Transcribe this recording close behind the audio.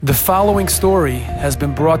The following story has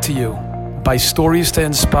been brought to you by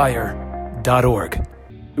StoriesToInspire.org.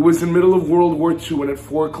 It was in the middle of World War II when at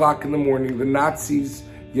 4 o'clock in the morning, the Nazis,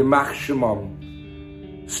 Yamach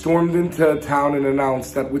Shemam, stormed into a town and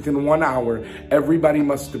announced that within 1 hour, everybody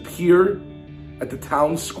must appear at the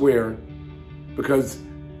town square because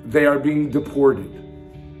they are being deported.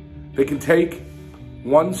 They can take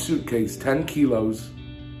one suitcase, 10 kilos,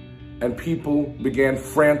 and people began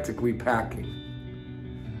frantically packing.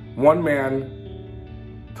 One man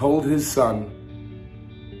told his son,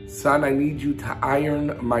 "Son, I need you to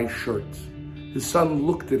iron my shirt." His son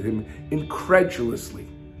looked at him incredulously.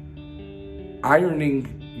 "Ironing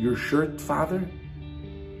your shirt, father?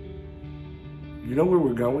 You know where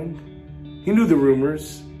we're going?" He knew the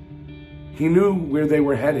rumors. He knew where they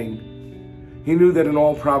were heading. He knew that in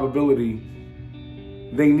all probability,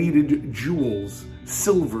 they needed jewels,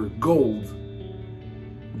 silver, gold,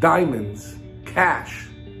 diamonds, cash,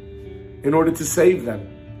 in order to save them.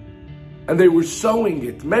 And they were sewing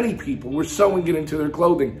it. Many people were sewing it into their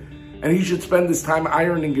clothing. And he should spend his time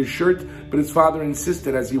ironing his shirt, but his father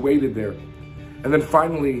insisted as he waited there. And then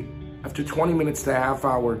finally, after 20 minutes to a half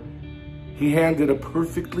hour, he handed a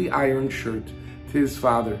perfectly ironed shirt to his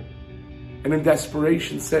father. And in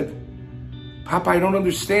desperation said, "Papa, I don't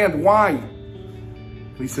understand. Why?"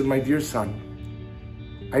 And he said, "My dear son,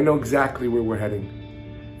 I know exactly where we're heading.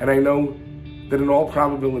 And I know that in all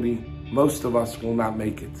probability, most of us will not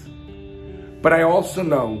make it. But I also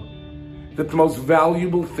know that the most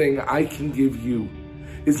valuable thing I can give you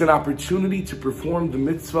is an opportunity to perform the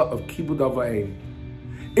mitzvah of Kibud Av V'Em.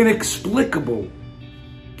 Inexplicable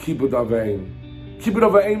Kibud Av V'Em. Kibud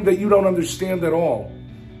Av V'Em that you don't understand at all.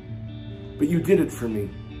 But you did it for me.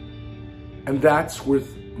 And that's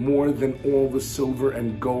worth more than all the silver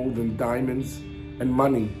and gold and diamonds and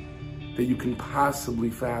money that you can possibly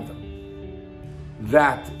fathom.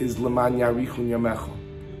 That is Leman Yarichun Yamecha.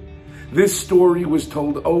 This story was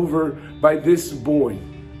told over by this boy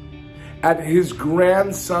at his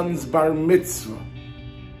grandson's bar mitzvah.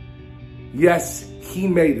 Yes, he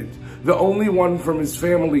made it. The only one from his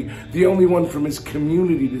family, the only one from his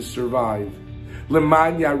community to survive.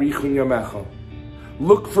 Leman Yarichun Yamecha.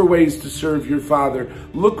 Look for ways to serve your father.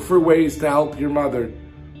 Look for ways to help your mother.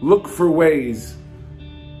 Look for ways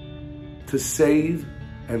to save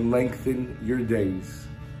and lengthen your days.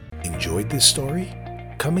 Enjoyed this story?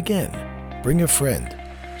 Come again. Bring a friend.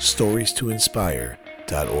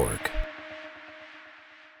 StoriesToInspire.org.